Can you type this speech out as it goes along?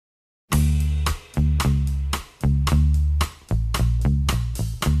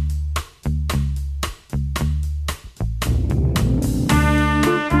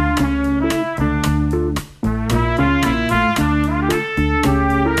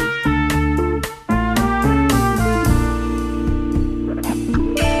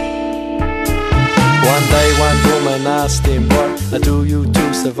I do you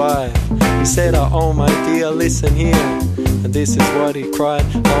to survive. He said, oh my dear, listen here. And this is what he cried.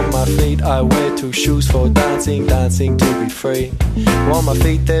 On my feet I wear two shoes for dancing, dancing to be free. On my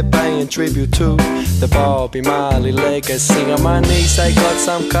feet they're paying tribute to the Bobby Marley legacy. On my knees they got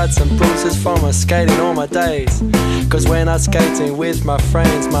some cuts and bruises from my skating all my days. Cause when I'm skating with my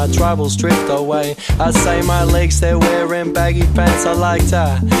friends, my troubles drift away. I say my legs, they're wearing baggy pants. I like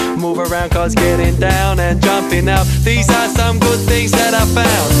to move around cause getting down and jumping out, these are some good things that I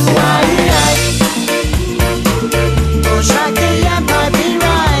found. Bushaki and Bobby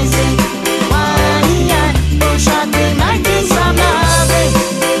rising. Bushaki making some loving.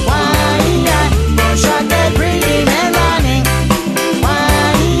 Bushaki breathing and running.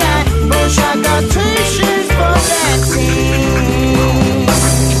 Bushaki got two shoes for dancing.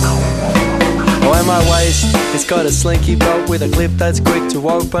 Oh, and my waist, it's got a slinky belt with a clip that's quick to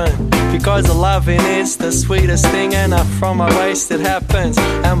open. Because the loving is the sweetest thing, and up from my waist it happens.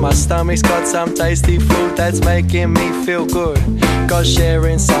 And my stomach's got some tasty food that's making me feel good. Cause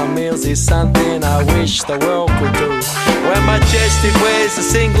sharing some meals is something I wish the world could do. When my chest it wears a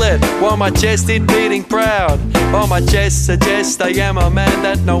singlet, while my chest it beating proud. While my chest suggests I am a man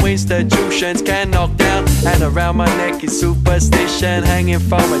that no institutions can knock down. And around my neck is superstition hanging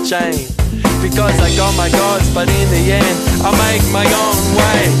from a chain. Because I got my gods, but in the end I make my own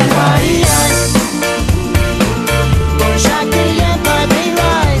way. Bushaki and Bobby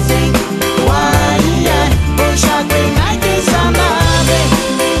rising. Bushaki making some loving.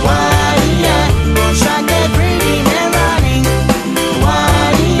 Bushaki breathing and running.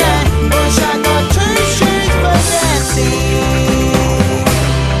 Bushaki got two shoes for dancing.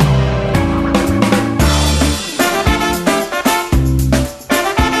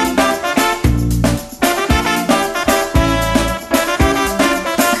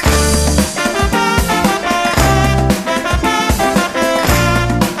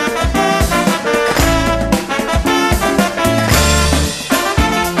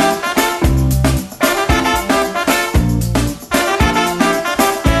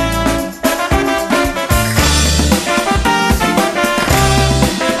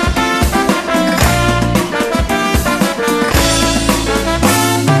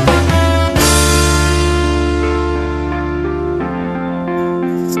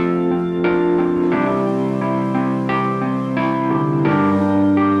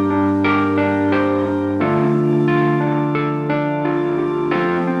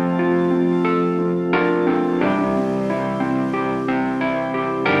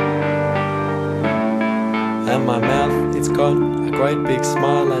 And my mouth, it's got a great big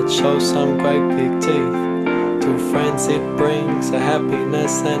smile that shows some great big teeth. To friends it brings a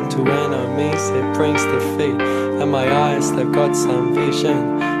happiness, and to enemies it brings defeat. And my eyes, they've got some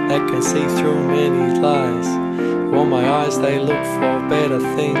vision that can see through many lies. Well, my eyes, they look for better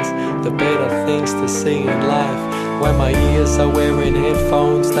things, the better things to see in life. When my ears are wearing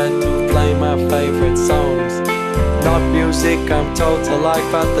headphones that do play my favorite songs. Not music I'm told to like,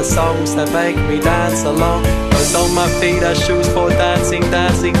 but the songs that make me dance along. Cause on my feet are shoes for dancing,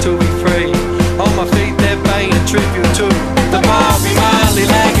 dancing to be free. On my feet they're paying tribute to the Bobby Marley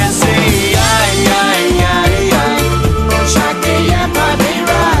legacy. Bushaki and Bobby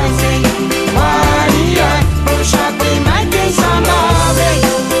rising. Bushaki making some loving.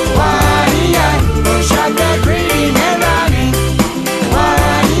 Bushaki breathing and running.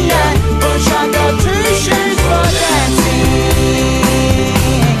 Bushaki got two shoes for dancing.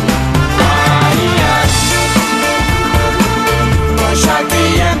 Bushaki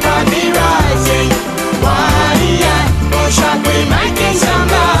and Bobby rising. Bushaki making some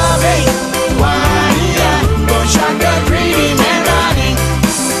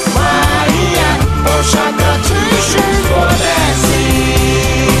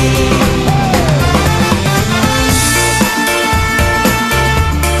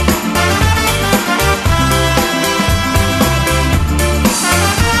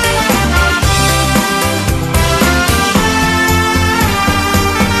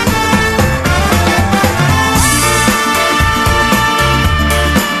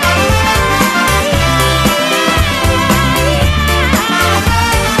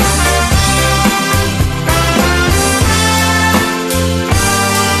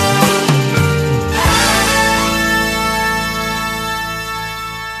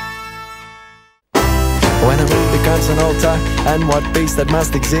becomes an altar. And what beast that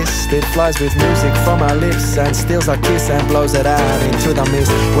must exist? It flies with music from our lips and steals our kiss and blows it out into the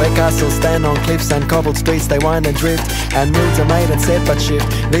mist. Where castles stand on cliffs and cobbled streets, they wind and drift, and moods are made and set but shift.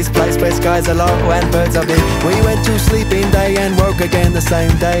 This place where skies are low and birds are big. We went to sleep in day and woke again the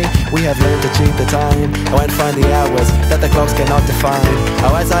same day. We have learned to cheat the time, and find the hours that the clocks cannot define.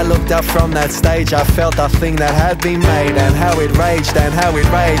 Oh, as I looked up from that stage, I felt a thing that had been made, and how it raged, and how it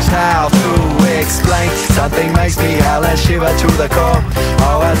raged. How to explain? Something makes me howl and shiver to the core.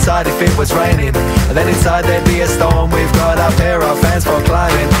 Oh, outside if it was raining, then inside there'd be a storm. We've got a pair of hands for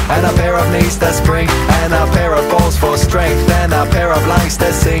climbing, and a pair of knees to spring, and a pair of balls for strength, and a pair of lungs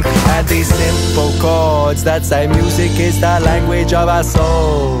to sing. And these simple chords that say music is the language of our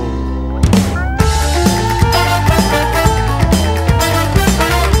soul.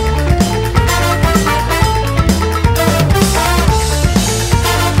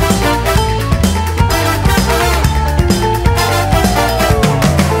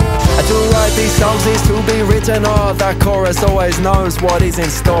 These songs is to be written, or the chorus always knows what is in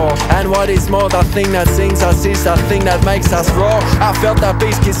store. And what is more, the thing that sings us is the thing that makes us roar. I felt the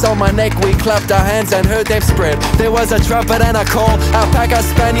beast kiss on my neck, we clapped our hands and heard them spread. There was a trumpet and a call, a pack of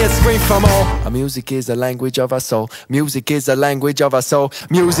Spaniards screamed from all. Our music is the language of our soul. Music is the language of our soul.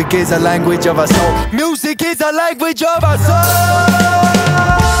 Music is the language of our soul. Music is the language of our soul.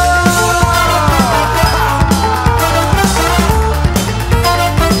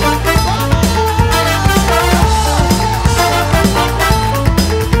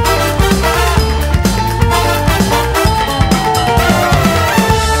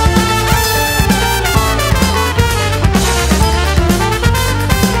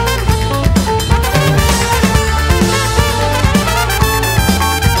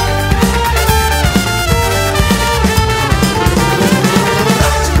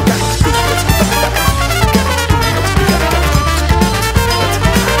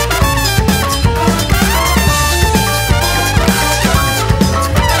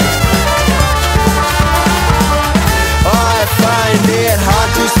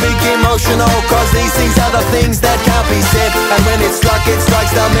 Cause these things are the things that can't be said, and when it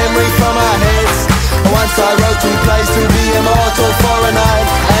strikes the memory from our heads. Once I wrote two plays to be immortal for a night,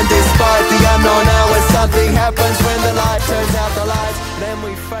 and despite the unknown hours, something happens when the light turns out the lights. Then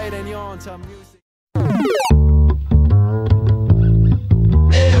we fade and yawn to music.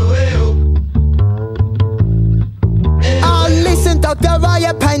 Doctor, I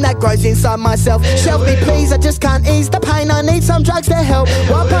have pain that grows inside myself. Shelf me please, I just can't ease the pain. I need some drugs to help.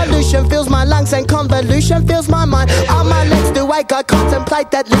 While pollution fills my lungs and convolution fills my mind, all my legs do wake, I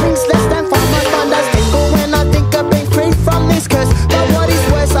contemplate that living's less than fun. My mind does tingle when I think of being free from this curse. But what is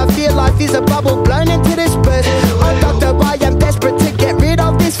worse, I feel life is a bubble blown into this burst. Oh doctor, I am desperate to get rid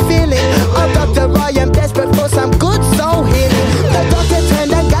of this feeling. Oh doctor, I am desperate for some good soul healing. The doctor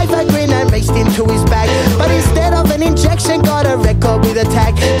turned and gave a grin and reached into his bag, but instead of an injection got a record with a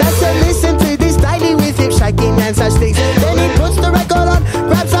tag that said listen to this daily with hip shaking and such things. Then he puts the record on,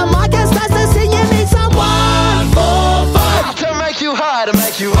 grabs a mic and starts to sing. You need some 145 to make you high, to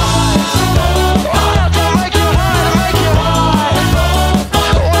make you high, to make you high, to make you high.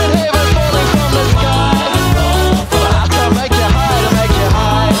 When heaven's falling from the sky, to make you high, to make you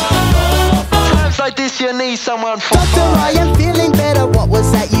high. Times like this you need someone for. Doctor, I am feeling better. What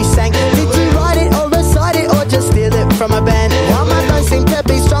was that you sang? Did you write it or recite it or just steal it from a band? While my bones seem to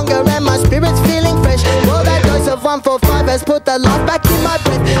be stronger and my spirit's feeling fresh, well that dose of 145 has put the life back in my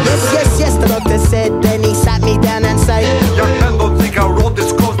breath. Yes, yes, yes, the doctor said. Then he sat me down and said, young man, don't think I wrote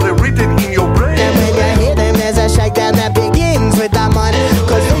this cause they're written in your brain. And when you hear them, there's a shakedown that begins with that mind.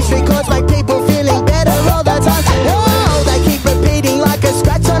 Cause these records make people feeling better all the time. Whoa, they keep repeating like a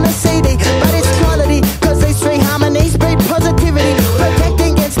scratch on a CD, but it's quality, cause these three harmonies breed positivity,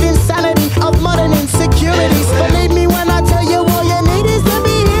 protecting against insanity of modern insecurities. Believe me when I tell you all you need is to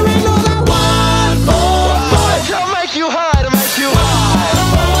be hearing all that 145 to make you high, to make you high,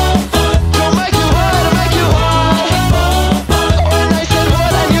 to make you high, to make you high. When they said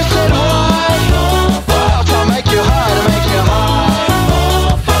what and you said why, to make you high, to make you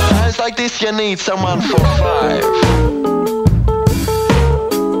high. Times like this you need someone for 5.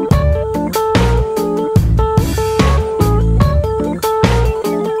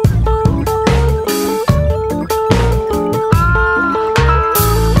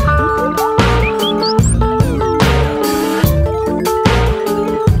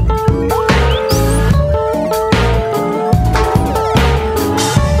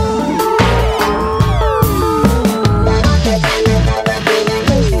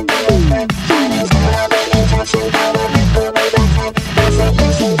 Bye.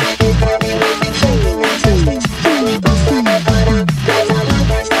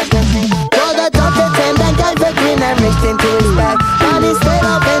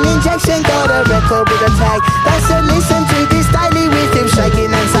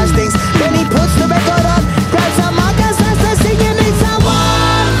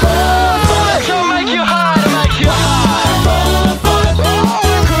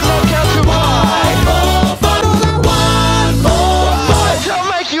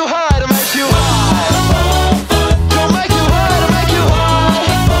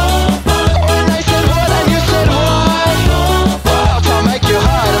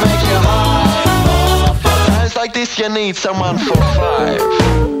 need someone for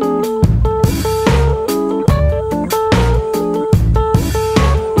 5.